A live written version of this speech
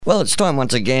Well, it's time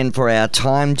once again for our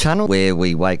Time Tunnel, where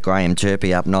we wake Graham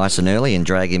Turpie up nice and early and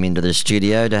drag him into the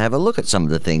studio to have a look at some of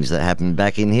the things that happened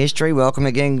back in history. Welcome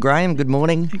again, Graham. Good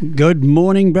morning. Good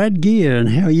morning, Brad Gear, and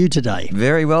how are you today?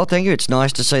 Very well, thank you. It's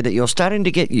nice to see that you're starting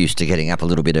to get used to getting up a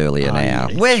little bit earlier now.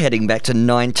 Yes. We're heading back to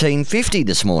 1950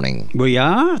 this morning. We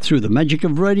are, through the magic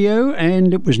of radio, and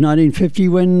it was 1950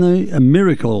 when a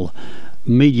miracle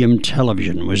medium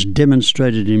television was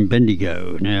demonstrated in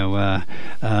Bendigo. Now,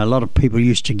 a lot of people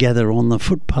used to gather on the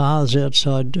footpaths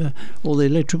outside all the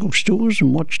electrical stores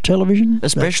and watch television.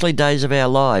 Especially Days of Our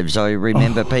Lives. I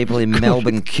remember people in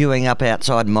Melbourne queuing up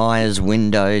outside Myers'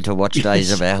 window to watch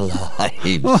Days of Our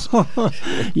Lives.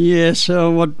 Yes,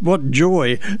 what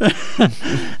joy.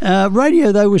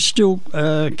 Radio, though, was still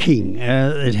king.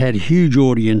 It had huge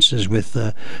audiences with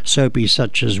soapies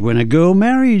such as When a Girl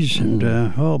Marries and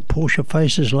Portia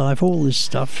Faces Life, all this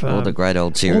stuff. All the great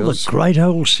old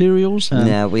serials.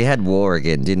 Now, we had war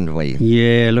again, didn't we?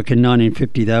 Yeah, look, in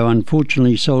 1950, though,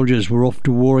 unfortunately, soldiers were off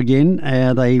to war again.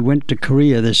 They went to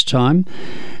Korea this time.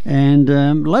 And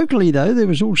locally, though, there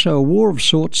was also a war of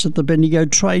sorts at the Bendigo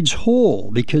Trades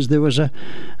Hall because there was a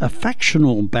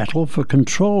factional battle for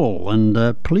control,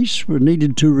 and police were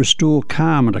needed to restore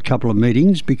calm at a couple of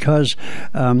meetings because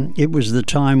it was the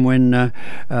time when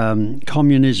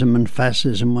communism and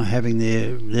fascism were having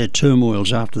their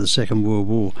turmoils after the Second World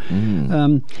War.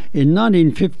 In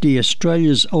 1950,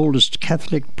 Australia's oldest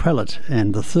Catholic prelate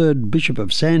and the third Bishop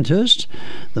of Sandhurst,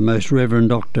 the Most Reverend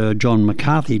Dr. John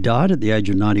McCarthy, died at the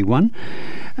age of 91.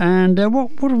 And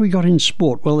what have we got in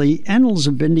sport? Well, the annals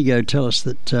of Bendigo tell us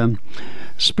that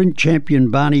sprint champion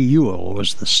Barney Ewell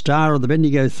was the star of the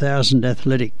Bendigo 1000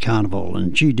 Athletic Carnival,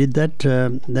 and gee, did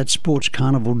that sports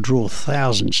carnival draw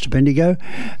thousands to Bendigo,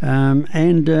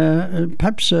 and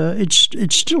perhaps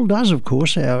it still does, of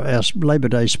course, our Labor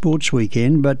Day sports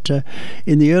weekend, but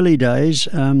in the early days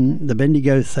the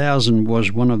Bendigo 1000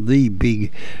 was one of the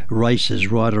big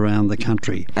races right around the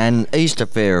country. And Easter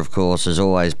Fair, of course, has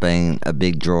always been a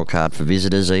big draw card for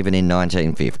visitors, even in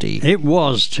 1950. It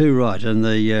was too, right, and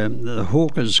the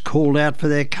hawkers called out for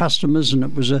their customers, and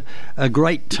it was a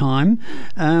great time.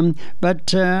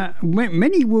 But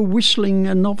many were whistling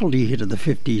a novelty hit of the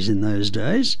 50s in those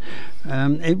days.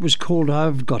 It was called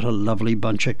I've Got a Lovely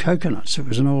Bunch of Coconuts. It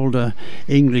was an old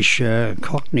English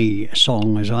Cockney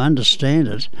song, as I understand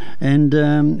it, and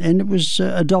it was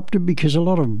adopted because a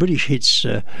lot of British hits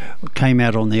came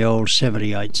out on the old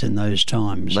 78s in those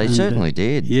times. They certainly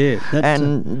did. Yeah.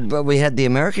 But we had the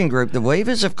American group, the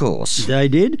Weavers, of course. They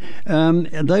did.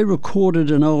 They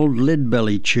recorded an old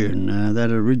Leadbelly tune,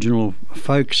 that original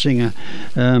folk singer,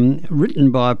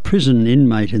 written by a prison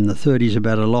inmate in the 30s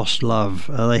about a lost love.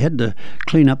 They had to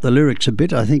clean up the lyrics a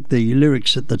bit. I think the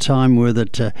lyrics at the time were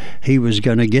that he was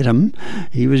going to get him.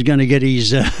 He was going to get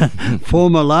his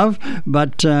former love,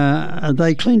 but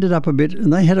they cleaned it up a bit,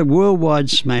 and they had a worldwide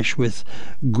smash with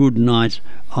Good Night,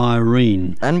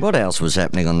 Irene. And what else was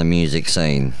happening on the music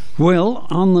scene? Well,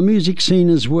 on the music scene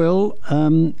as well,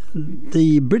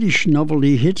 the British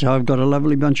novelty hit, I've Got a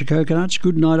Lovely Bunch of Coconuts,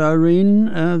 Good Night,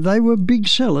 Irene, they were big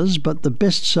sellers, but the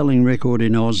best-selling record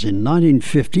in Oz in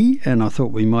 1950, and I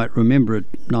thought we might remember it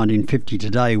 1950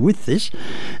 today with this,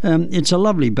 it's a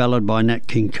lovely ballad by Nat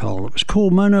King Cole. It was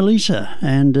called Mona Lisa,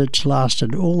 and it's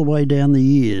lasted all the way down the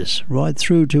years, right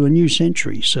through to a new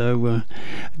century, so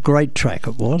great track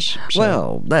it was.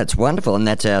 Well, that's wonderful, and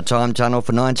that's our Time Tunnel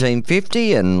for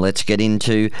 1950, and let's get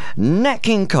into Nat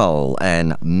King Cole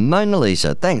and Mona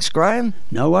Lisa. Thanks, Graham.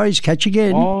 No worries, catch you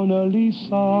again. Mona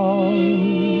Lisa,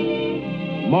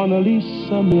 Mona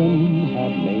Lisa, men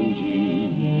have named you.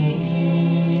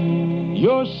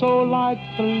 You're so like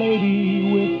the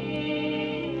lady with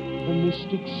the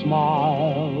mystic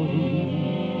smile.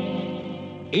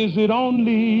 Is it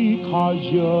only 'cause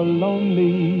you're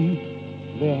lonely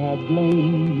they have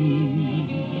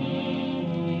blamed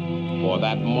you for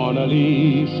that Mona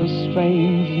Lisa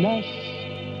strangeness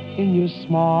in your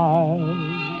smile?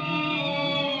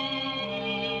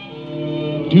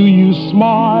 Do you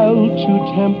smile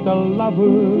to tempt a lover,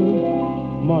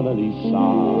 Mona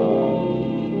Lisa?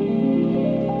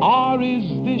 Or is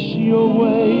this your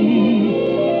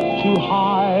way to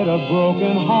hide a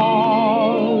broken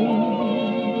heart?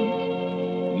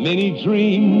 Many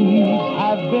dreams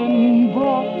have been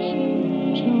brought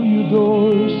to your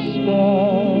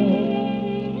doorstep.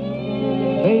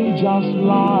 They just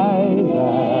lie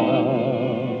there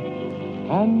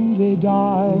and they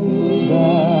die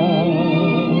there.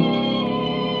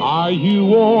 Are you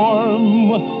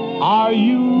warm? Are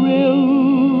you real,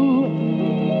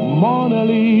 Mona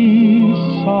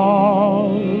Lisa?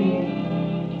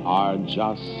 Are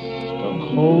just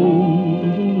a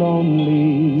cold,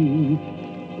 lonely,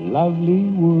 lovely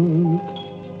work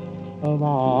of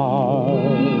art.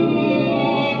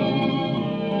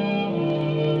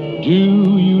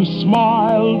 Do you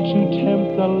smile to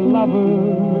tempt a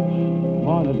lover,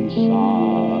 Mona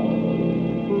Lisa?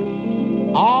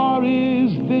 Or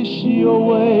is this your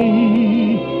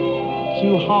way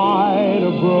to hide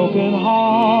a broken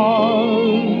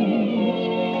heart?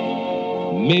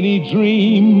 Many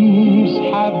dreams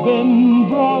have been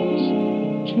brought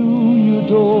to your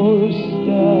doorstep.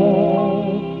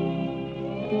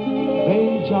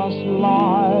 They just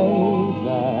lie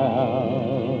there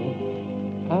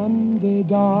and they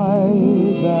die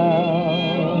there.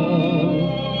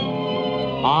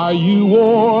 Are you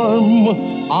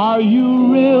warm? Are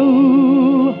you real,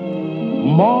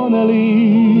 Mona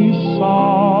Lisa?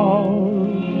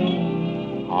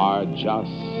 Are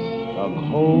just a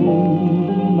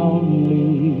cold,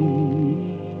 lonely,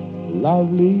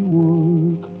 lovely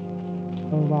work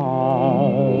of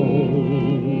art.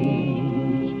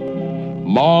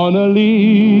 Mona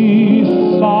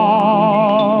Lisa.